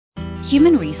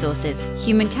human resources,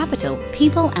 human capital,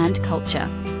 people, and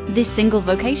culture. This single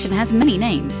vocation has many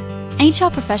names. HR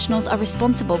professionals are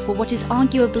responsible for what is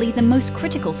arguably the most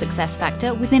critical success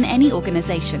factor within any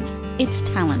organization. It's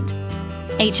talent.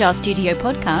 HR Studio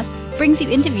Podcast brings you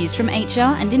interviews from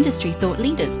HR and industry thought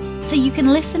leaders so you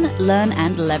can listen, learn,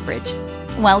 and leverage.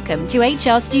 Welcome to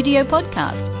HR Studio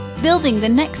Podcast, building the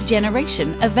next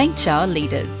generation of HR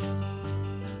leaders.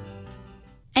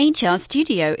 HR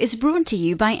Studio is brought to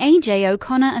you by A.J.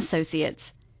 O'Connor Associates.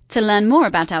 To learn more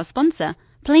about our sponsor,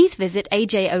 please visit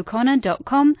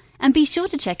ajoconnor.com and be sure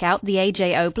to check out the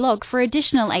AJO blog for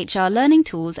additional HR learning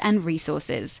tools and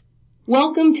resources.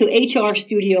 Welcome to HR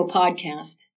Studio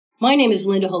Podcast. My name is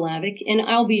Linda Holavic, and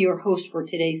I'll be your host for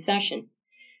today's session.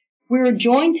 We're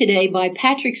joined today by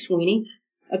Patrick Sweeney,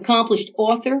 accomplished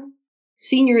author,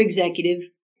 senior executive,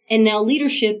 and now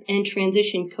leadership and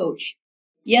transition coach.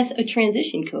 Yes, a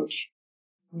transition coach,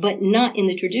 but not in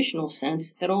the traditional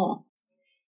sense at all.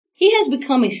 He has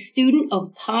become a student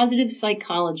of positive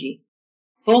psychology,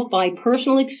 both by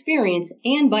personal experience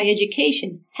and by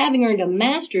education, having earned a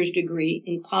master's degree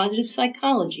in positive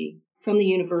psychology from the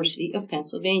University of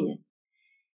Pennsylvania.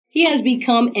 He has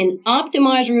become an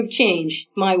optimizer of change,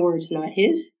 my words, not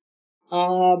his,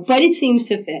 but it seems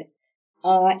to fit.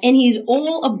 And he's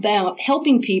all about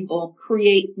helping people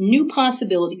create new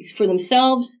possibilities for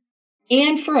themselves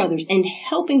and for others, and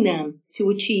helping them to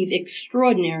achieve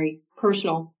extraordinary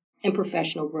personal and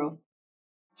professional growth.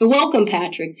 So welcome,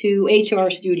 Patrick, to HR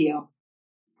Studio.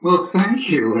 Well, thank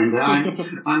you, Linda.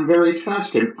 I'm very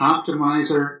touched. An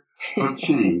optimizer of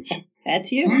change.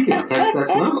 That's you. Thank you. That's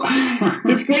lovely.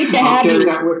 It's great to have you. I'll carry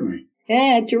that with me.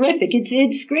 Yeah, terrific.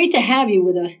 It's great to have you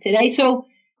with us today. So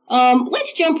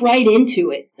let's jump right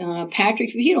into it, Patrick,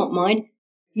 if you don't mind.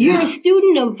 You're a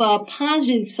student of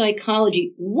positive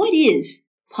psychology. What is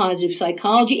positive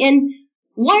psychology, and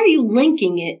why are you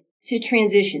linking it to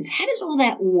transitions? How does all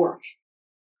that work?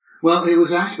 Well, it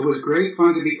was great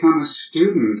fun to become a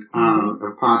student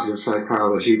of positive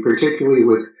psychology, particularly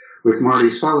with Marty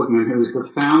Seligman, who is the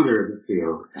founder of the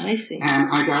field. I see. And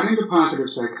I got into positive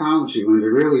psychology, Linda,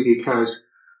 really because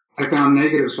I found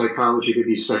negative psychology to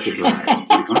be such a drag.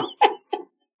 You know?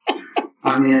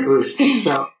 I mean, it was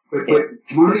so. But when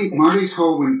Marty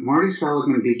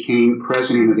Seligman became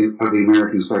president of the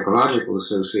American Psychological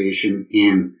Association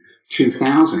in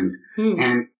 2000,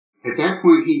 and at that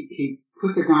point he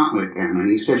put the gauntlet down and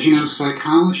he said,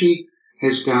 psychology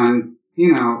has done,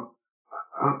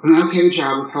 an okay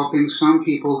job of helping some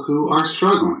people who are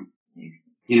struggling.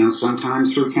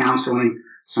 Sometimes through counseling,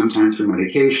 sometimes through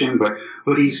medication, but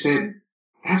he said,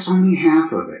 that's only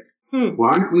half of it.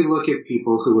 Why don't we look at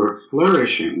people who are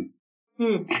flourishing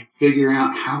and figure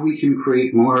out how we can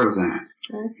create more of that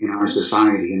in our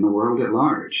society, in the world at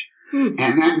large? And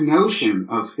that notion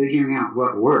of figuring out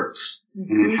what works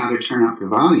and then how to turn up the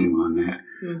volume on that,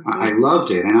 I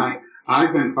loved it. And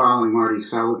I've been following Marty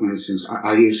Seligman since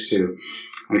I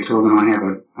told him I have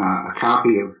a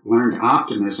copy of Learned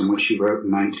Optimism, which he wrote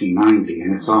in 1990,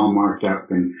 and it's all marked up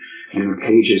and the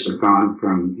pages have gone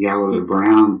from yellow to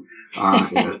brown.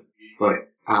 And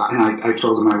I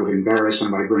told him I would embarrass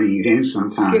him by bringing it in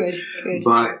sometime. Good.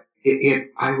 But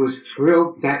I was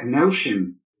thrilled, that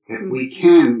notion that we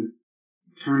can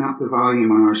turn up the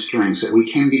volume on our strengths, that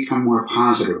we can become more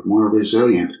positive, more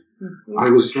resilient. I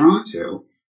was drawn to.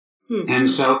 And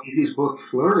so in his book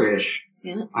Flourish,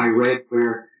 I read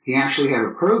where he actually had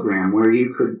a program where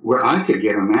I could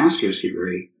get a master's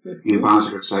degree in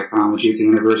positive psychology at the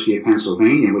University of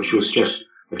Pennsylvania, which was just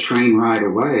a train ride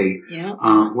away,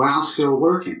 while still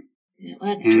working. Yeah,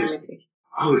 that's and terrific.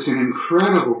 It's an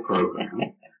incredible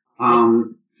program.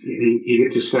 You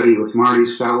get to study with Marty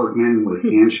Seligman, with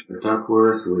Angela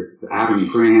Duckworth, with Adam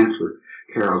Grant, with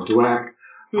Carol Dweck.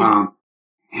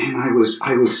 And I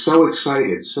was so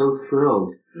excited, so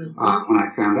thrilled, when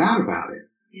I found out about it.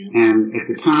 And at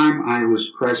the time, I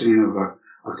was president of a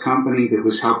company that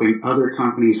was helping other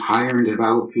companies hire and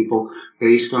develop people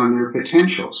based on their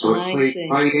potential. So it played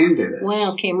right into this.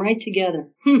 Wow, came right together.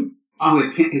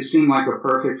 It seemed like a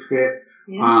perfect fit.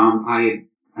 I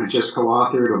just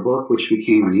co-authored a book which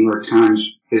became a New York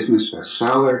Times business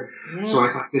bestseller. So I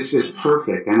thought, this is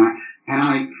perfect. And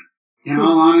I, in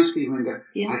all honesty, Linda,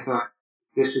 I thought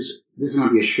this is going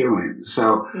to be a shoo-in.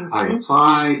 So I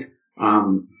applied,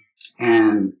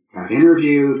 and got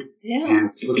interviewed,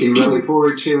 and looking really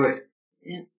forward to it.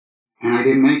 And I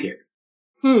didn't make it.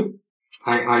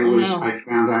 I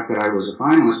found out that I was a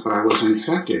finalist, but I wasn't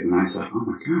accepted, and I thought, oh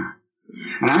my God.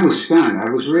 And I was stunned. I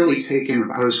was really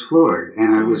I was floored,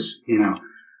 and I was, when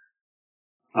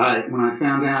I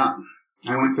found out,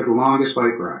 I went for the longest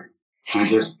bike ride. I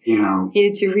just,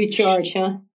 Needed to recharge,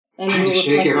 huh? I had to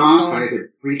shake it off. I had to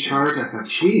recharge. I thought,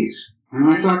 geez. And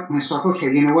I thought to myself, okay,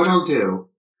 you know what I'll do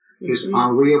is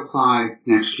I'll reapply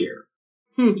next year.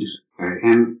 Okay.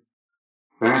 And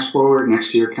fast forward,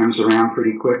 next year comes around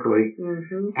pretty quickly.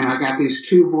 And I got these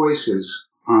two voices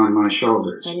on my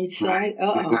shoulders. On each side?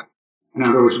 In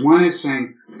other words, one is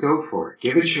saying, go for it.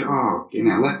 Give it your all.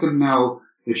 Let them know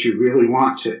that you really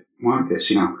want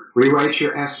this. Rewrite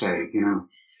your essay.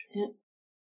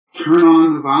 Turn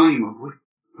on the volume of what.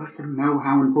 Let them know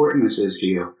how important this is to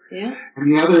you. Yeah.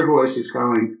 And the other voice is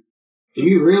going, do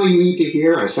you really need to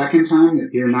hear a second time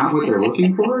that you're not what they're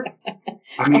looking for?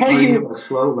 I mean, are you a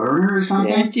slow learner or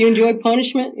something? Yeah. Do you enjoy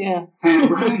punishment? Yeah.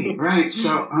 Right.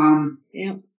 So,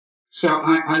 So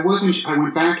I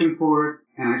went back and forth,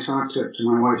 and I talked to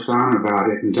my wife Donna about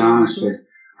it, and Donna said,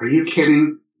 are you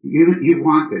kidding? You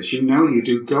want this. You know you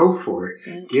do. Go for it.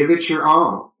 Yeah. Give it your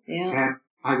all. Yeah. And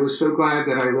I was so glad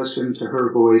that I listened to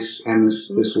her voice and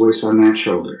this voice on that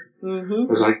shoulder.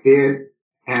 Because I did,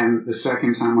 and the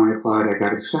second time I applied, I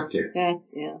got accepted. That's,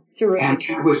 terrific. And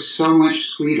it was so much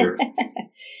sweeter,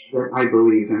 I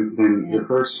believe, than the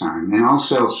first time. And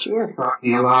also taught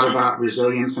me a lot about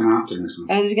resilience and optimism.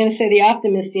 I was going to say the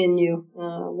optimist in you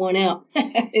won out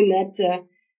in that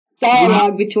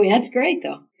dialogue between. That's great,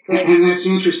 though. Great. And that's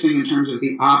interesting in terms of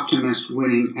the optimist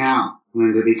winning out,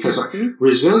 Linda, because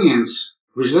resilience,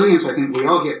 I think we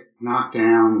all get knocked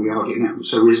down.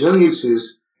 So resilience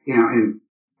is, and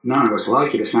none of us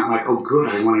like it. It's not like, oh, good,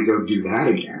 I want to go do that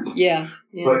again. Yeah.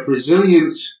 But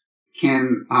resilience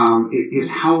is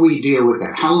how we deal with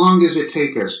that. How long does it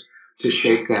take us to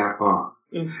shake that off?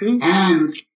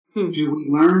 And do we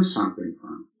learn something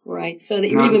from it? Right, so that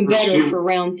you're even better for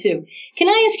round two. Can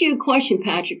I ask you a question,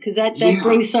 Patrick? Because that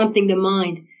brings something to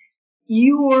mind.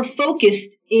 You're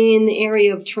focused in the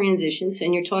area of transitions,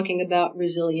 and you're talking about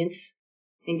resilience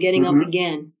and getting up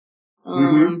again.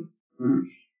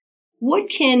 What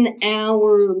can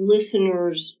our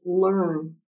listeners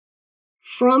learn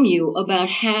from you about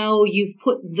how you've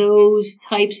put those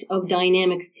types of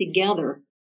dynamics together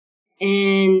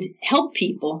and help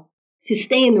people to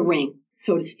stay in the ring,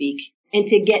 so to speak, and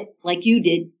to get, like you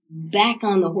did, back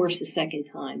on the horse a second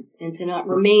time and to not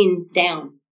remain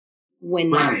down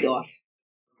when knocked off?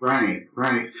 Right.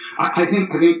 I think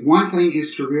one thing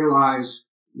is to realize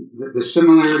the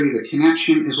similarity, the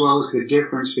connection, as well as the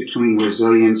difference between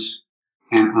resilience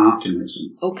and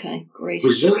optimism. Okay, great.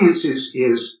 Resilience is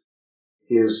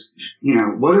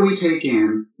what do we take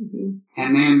in,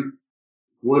 and then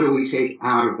what do we take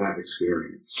out of that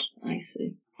experience? I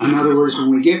see. In other words,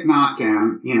 when we get knocked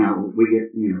down, we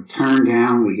get turned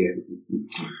down, we get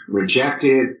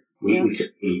rejected.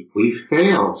 We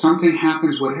fail. Something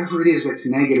happens, whatever it is that's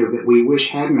negative that we wish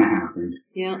hadn't happened.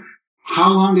 Yeah.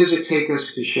 How long does it take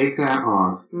us to shake that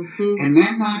off? And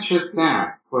then not just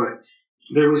that, but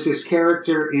there was this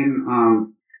character in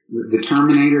the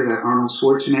Terminator, that Arnold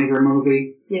Schwarzenegger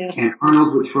movie. Yes. And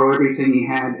Arnold would throw everything he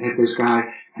had at this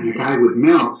guy, and the guy would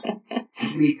melt.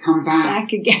 And then he'd come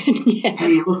back again. Yes.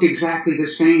 And he looked exactly the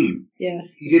same. Yes.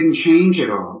 He didn't change at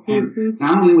all. And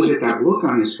not only was it that look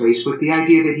on his face, but the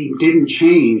idea that he didn't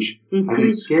change, I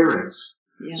think, scared us.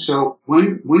 Yeah. So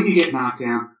when you get knocked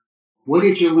down, what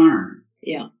did you learn?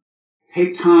 Yeah.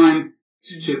 Take time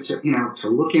to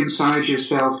look inside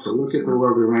yourself, to look at the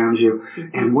world around you,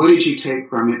 and what did you take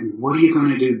from it, and what are you going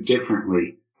to do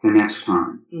differently the next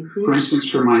time? For instance,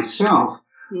 for myself,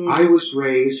 I was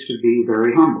raised to be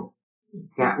very humble.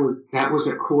 That was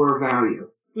a core value.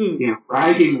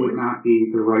 Bragging would not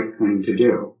be the right thing to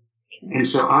do. Okay. And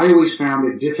so I always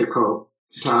found it difficult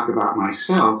to talk about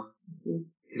myself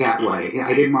that way.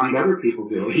 I didn't mind other people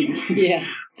doing it. Yes.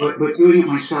 But doing it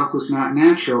myself was not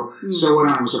natural. So when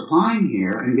I was applying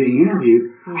here and being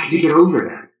interviewed, I had to get over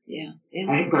that. Yeah.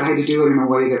 But I had to do it in a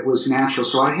way that was natural.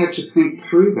 So I had to think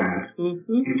through that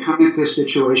and come at this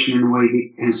situation in a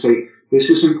way and say, this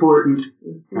is important.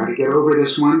 Got to get over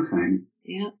this one thing.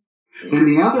 Yeah. Then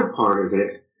the other part of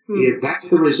it is that's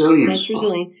the resilience. That's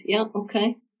resilience. Yeah.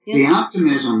 Okay. Yeah. The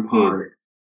optimism part.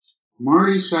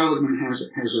 Marty Seligman has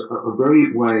a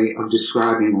brilliant way of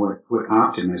describing what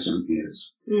optimism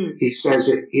is. He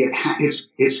says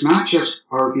it's not just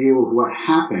our view of what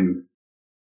happened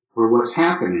or what's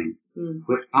happening,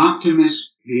 but optimists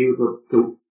view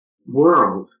the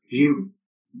world, view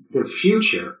the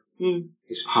future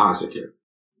is positive.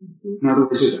 In other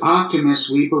words, as optimists,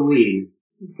 we believe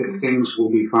that things will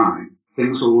be fine,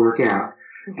 things will work out,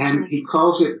 and he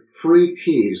calls it 3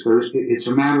 P's. It's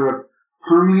a matter of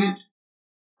permanent,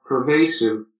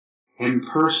 pervasive, and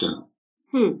personal.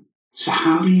 So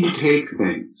how do you take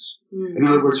things? In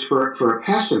other words, for a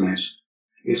pessimist,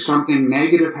 If something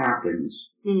negative happens,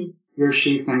 he or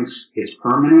she thinks it's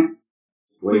permanent,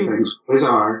 the way things always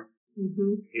are.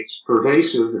 It's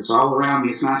pervasive. It's all around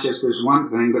me. It's not just this one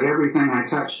thing, but everything I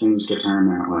touch seems to turn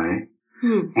that way.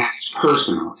 And it's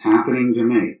personal. It's happening to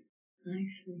me. I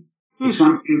see. If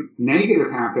something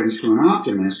negative happens to an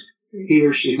optimist, he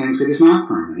or she thinks it is not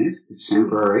permanent. It's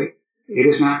temporary. It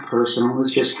is not personal.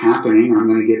 It's just happening. I'm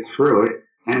going to get through it.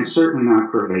 And it's certainly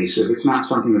not pervasive. It's not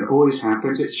something that always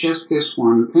happens. It's just this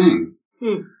one thing.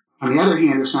 On the other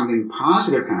hand, if something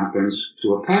positive happens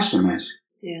to a pessimist,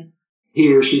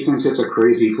 he or she thinks it's a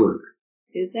crazy fluke.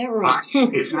 Is that right?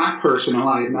 It's not personal.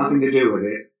 I had nothing to do with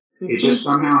it. It just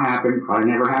somehow happened.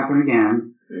 Probably never happen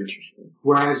again. Interesting.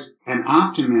 Whereas an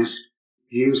optimist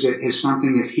views it as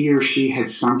something that he or she had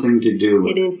something to do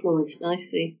with. It influenced. I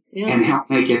see. Yeah. And help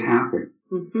make it happen.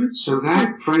 So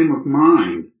that frame of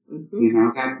mind, you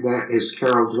know, that as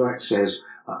Carol Dweck says,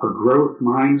 a growth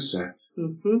mindset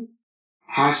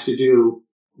has to do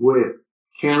with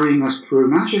carrying us through,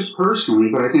 not just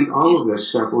personally, but I think all of this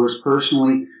stuff works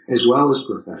personally as well as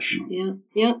professionally.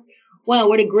 Yeah. Wow,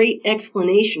 what a great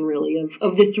explanation, really,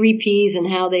 of the 3 Ps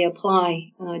and how they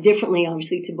apply differently,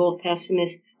 obviously, to both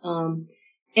pessimists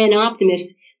and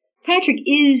optimists. Patrick,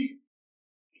 is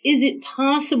it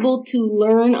possible to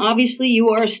learn? Obviously, you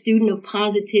are a student of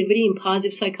positivity and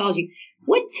positive psychology.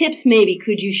 What tips maybe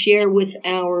could you share with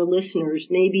our listeners?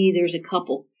 Maybe there's a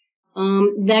couple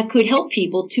that could help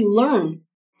people to learn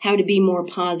how to be more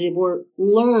positive or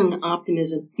learn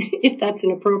optimism, if that's an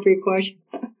appropriate question.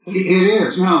 It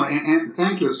is. No, and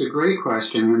thank you. It's a great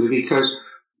question, Linda, because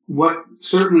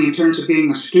certainly in terms of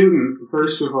being a student,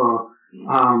 first of all,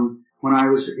 when I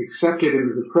was accepted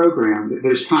into the program,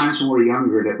 there's times when we're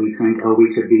younger that we think, oh,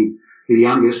 we could be the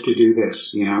youngest to do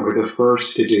this, you know, or the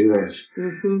first to do this.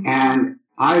 And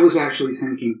I was actually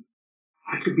thinking,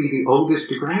 I could be the oldest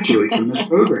to graduate from this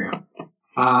program.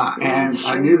 And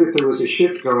I knew that there was a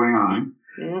shift going on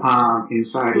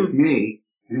inside of me.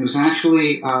 And there was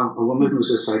actually a woman who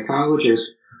was a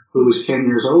psychologist who was 10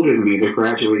 years older than me that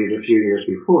graduated a few years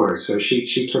before. So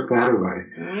she took that away.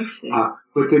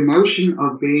 But the notion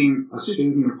of being a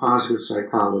student of positive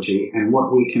psychology and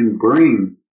what we can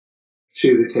bring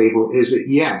to the table is that,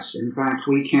 yes, in fact,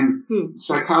 we can,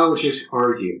 psychologists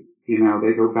argue, you know,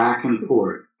 they go back and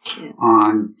forth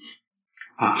on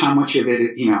how much of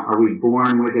it, you know, are we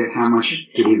born with it? How much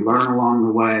do we learn along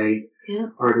the way?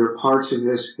 Are there parts of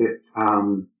this that,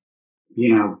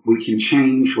 you know, we can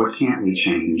change? What can't we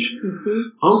change?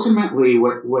 Ultimately,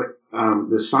 what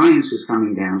the science is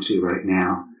coming down to right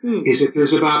now is that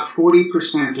there's about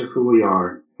 40% of who we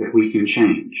are that we can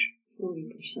change.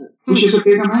 40%. Which is a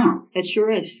big amount. It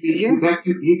sure is.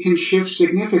 You can shift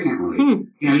significantly.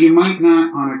 You know, you might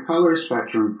not, on a color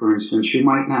spectrum, for instance, you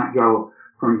might not go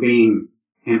from being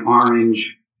an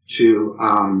orange to,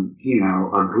 you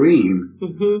know, a green,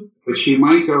 but you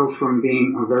might go from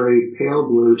being a very pale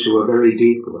blue to a very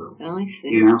deep blue. Oh, I see.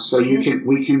 You know, so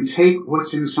we can take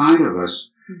what's inside of us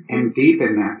and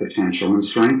deepen that potential and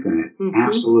strengthen it.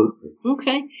 Absolutely.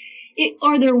 Okay.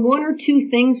 Are there 1 or 2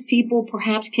 things people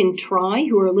perhaps can try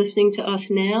who are listening to us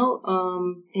now,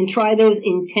 and try those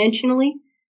intentionally,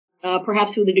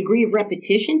 perhaps with a degree of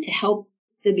repetition to help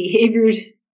the behaviors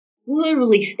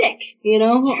literally stick, you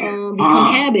know, become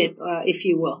habit, if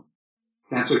you will?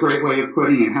 That's a great way of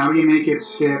putting it. How do you make it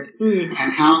stick?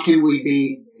 And how can we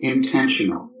be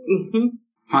intentional?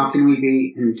 How can we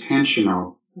be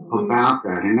intentional about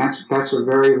that? And that's a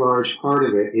very large part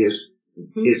of it is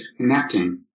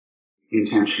connecting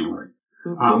intentionally.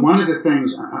 One of the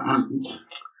things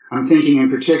I'm thinking in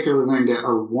particular, Linda,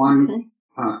 of one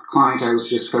client I was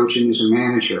just coaching as a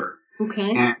manager.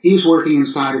 And he's working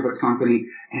inside of a company,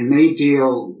 and they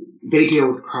deal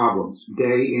with problems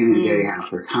day in and day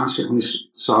out. They're constantly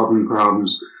solving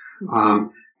problems.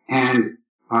 And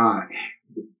at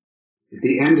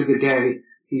the end of the day,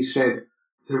 he said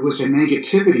there was a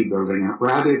negativity building up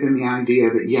rather than the idea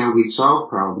that, we'd solve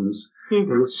problems.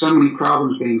 There was so many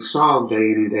problems being solved day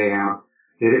in and day out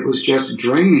that it was just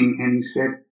draining. And he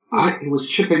said it was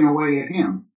chipping away at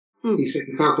him. He said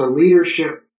he felt the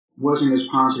leadership wasn't as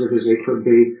positive as they could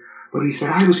be, but he said,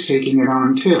 I was taking it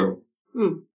on too.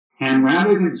 And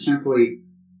rather than simply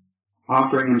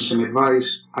offering him some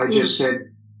advice, I just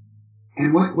said,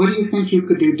 and what do you think you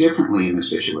could do differently in this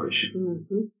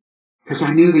situation? Because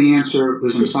I knew the answer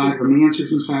was inside of him. The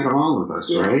answer's inside of all of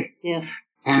us, right? Yes.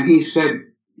 And he said,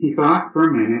 he thought for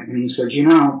a minute, and he said, you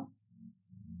know,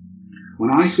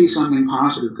 when I see something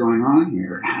positive going on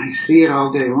here, and I see it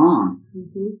all day long,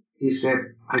 he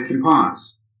said, I can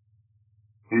pause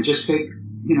and just take,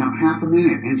 you know, half a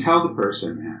minute and tell the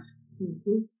person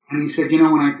that. And he said,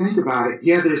 when I think about it,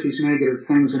 yeah, there's these negative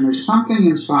things, and there's something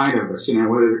inside of us,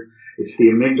 whether it's the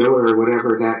amygdala or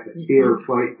whatever, that fear or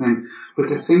flight thing. But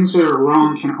the things that are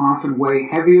wrong can often weigh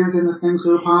heavier than the things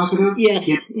that are positive. Yes.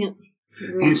 Yeah.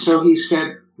 And so he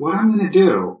said, what I'm going to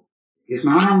do is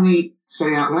not only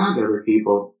say out loud to other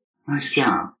people, nice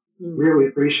job, really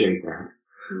appreciate that.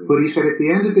 But he said, at the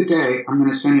end of the day, I'm going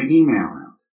to send an email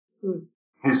out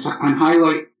and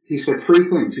highlight, he said, 3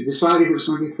 things. He decided it was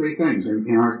going to be 3 things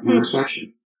in our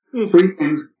session. 3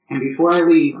 things. And before I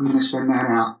leave, I'm going to send that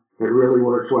out. That really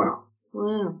worked well.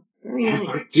 Wow. Very nice. And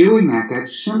by doing that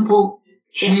simple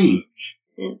change,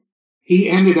 he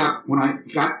ended up, when I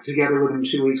got together with him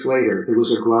 2 weeks later, there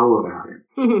was a glow about him.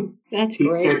 That's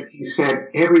great. He said,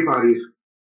 everybody's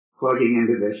plugging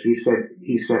into this. He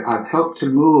said, I've helped to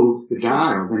move the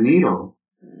dial, the needle.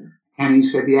 And he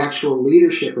said, the actual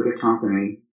leadership of the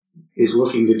company is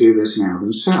looking to do this now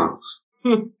themselves.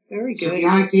 Very good. So the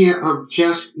idea of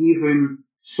just even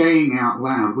saying out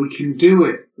loud, we can do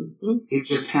it in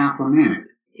just half a minute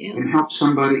and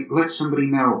let somebody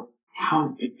know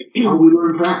how we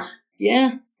were impressed.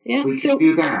 Yeah. We can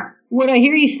do that. What I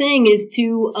hear you saying is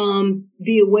to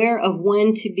be aware of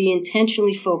when to be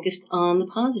intentionally focused on the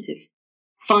positive,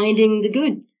 finding the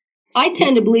good. I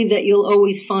tend to believe that you'll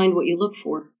always find what you look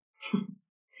for.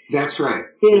 That's right.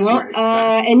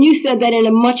 And you said that in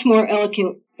a much more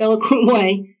eloquent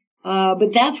way.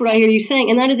 But that's what I hear you saying.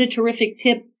 And that is a terrific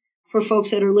tip for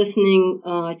folks that are listening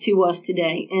to us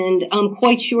today. And I'm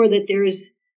quite sure that there is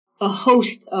a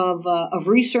host of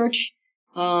research,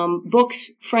 books,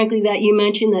 frankly, that you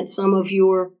mentioned that some of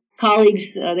your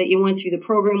colleagues that you went through the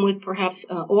program with perhaps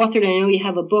authored. I know you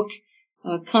have a book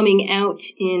coming out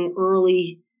in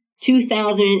early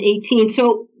 2018.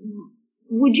 So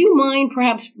would you mind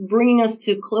perhaps bringing us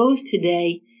to close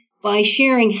today by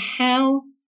sharing how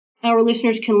our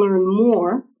listeners can learn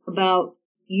more about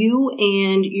you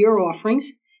and your offerings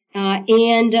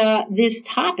and this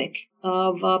topic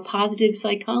of positive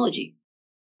psychology?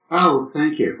 Oh,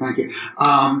 thank you.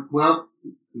 Well,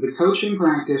 the coaching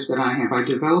practice that I have, I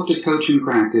developed a coaching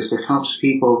practice that helps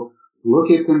people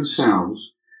look at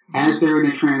themselves as they're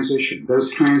in a transition.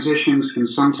 Those transitions can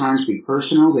sometimes be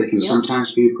personal. They can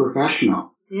sometimes be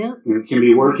professional. Yeah. It can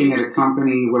be working at a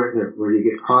company where you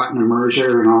get caught in a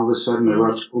merger and all of a sudden the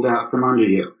rug's pulled out from under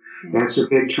you. That's a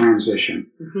big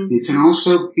transition. You can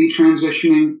also be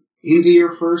transitioning into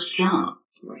your first job.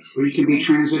 Right. Or you can be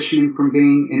transitioning from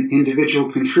being an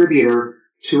individual contributor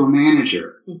to a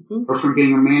manager, or from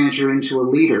being a manager into a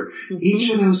leader.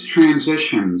 Each of those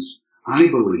transitions, I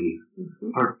believe,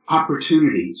 are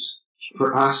opportunities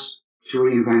for us to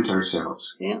reinvent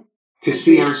ourselves, to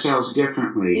see ourselves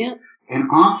differently. And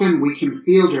often we can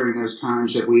feel during those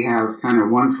times that we have kind of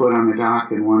one foot on the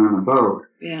dock and one on the boat,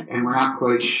 and we're not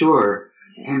quite sure.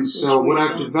 And so what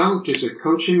I've developed is a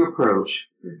coaching approach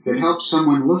that helps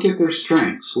someone look at their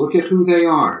strengths, look at who they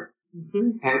are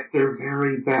at their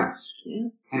very best,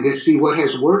 and to see what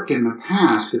has worked in the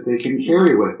past that they can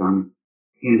carry with them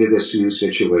into this new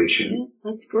situation.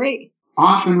 That's great.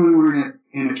 Often when we're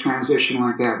in a transition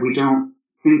like that, we don't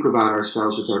think about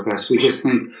ourselves as our best. We just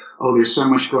think, oh, there's so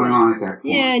much going on at that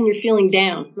point. Yeah, and you're feeling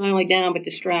down. Not only down, but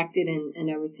distracted and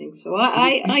everything. So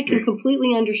I can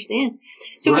completely understand.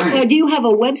 So do you have a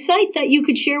website that you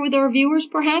could share with our viewers,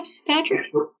 perhaps,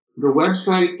 Patrick? The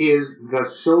website is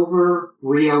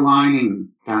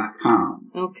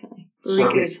thesilverrealigning.com. Okay.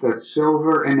 So it's the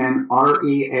silver and then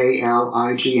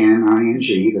REALIGNING,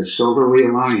 the silver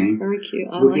realigning. Very cute.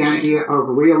 With the idea of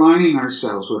realigning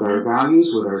ourselves with our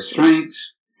values, with our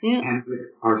strengths, and with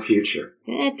our future.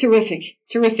 Yeah, terrific.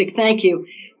 Terrific. Thank you.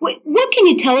 What can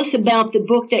you tell us about the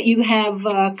book that you have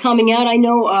coming out? I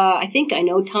know, I think I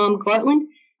know Tom Gartland,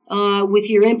 with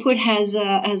your input, has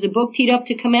a book teed up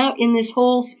to come out in this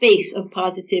whole space of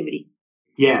positivity.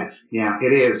 Yes,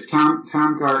 it is. Tom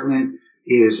Gartland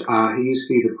is, he used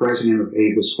to be the president of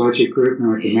Avis Budget Group,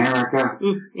 North America.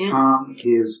 Tom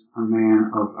is a man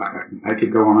of, I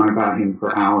could go on about him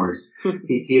for hours.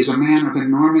 He is a man of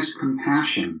enormous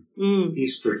compassion.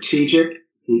 He's strategic.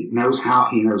 He knows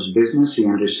business. He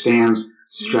understands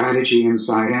strategy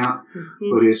inside out.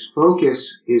 But his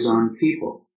focus is on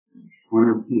people.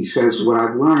 He says, what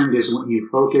I've learned is when you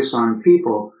focus on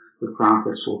people, the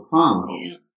profits will follow.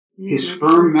 His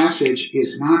firm message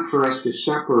is not for us to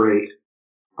separate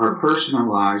our personal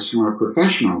lives from our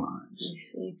professional lives.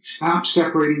 Stop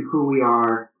separating who we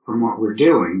are from what we're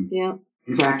doing.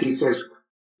 In fact, he says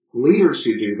leaders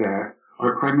who do that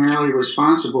are primarily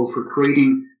responsible for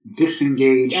creating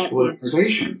disengaged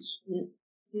organizations.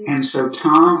 And so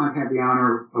Tom, I've had the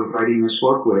honor of writing this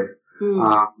book with,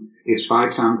 It's by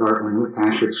Tom Gartland with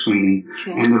Patrick Sweeney.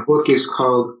 Okay. And the book is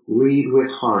called Lead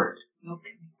with Heart.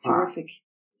 Okay. Terrific.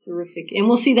 Terrific. And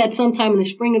we'll see that sometime in the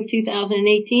spring of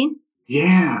 2018?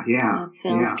 Yeah. That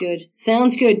sounds good.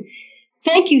 Sounds good.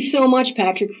 Thank you so much,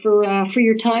 Patrick, for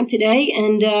your time today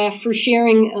and for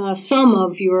sharing some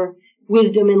of your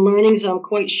wisdom and learnings. I'm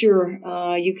quite sure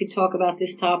you could talk about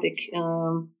this topic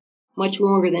much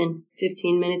longer than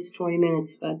 15 minutes, 20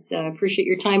 minutes. But I appreciate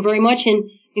your time very much and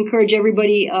encourage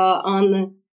everybody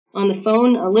on the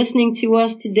phone listening to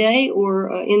us today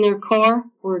or in their car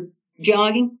or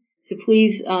jogging to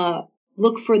please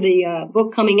look for the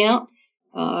book coming out,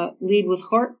 Lead with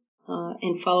Heart,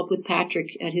 and follow up with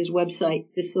Patrick at his website,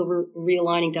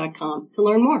 thesilverrealigning.com, to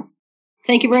learn more.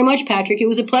 Thank you very much, Patrick. It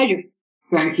was a pleasure.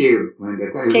 Thank you, Linda.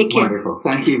 That was wonderful.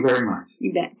 Thank you very much.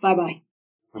 You bet. Bye-bye.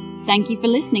 Thank you for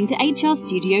listening to HR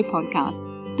Studio Podcast,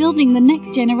 building the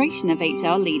next generation of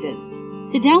HR leaders.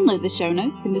 To download the show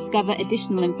notes and discover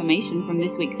additional information from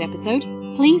this week's episode,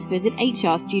 please visit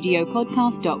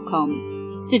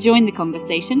hrstudiopodcast.com. To join the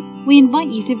conversation, we invite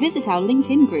you to visit our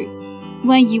LinkedIn group,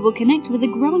 where you will connect with a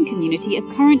growing community of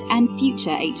current and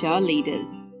future HR leaders.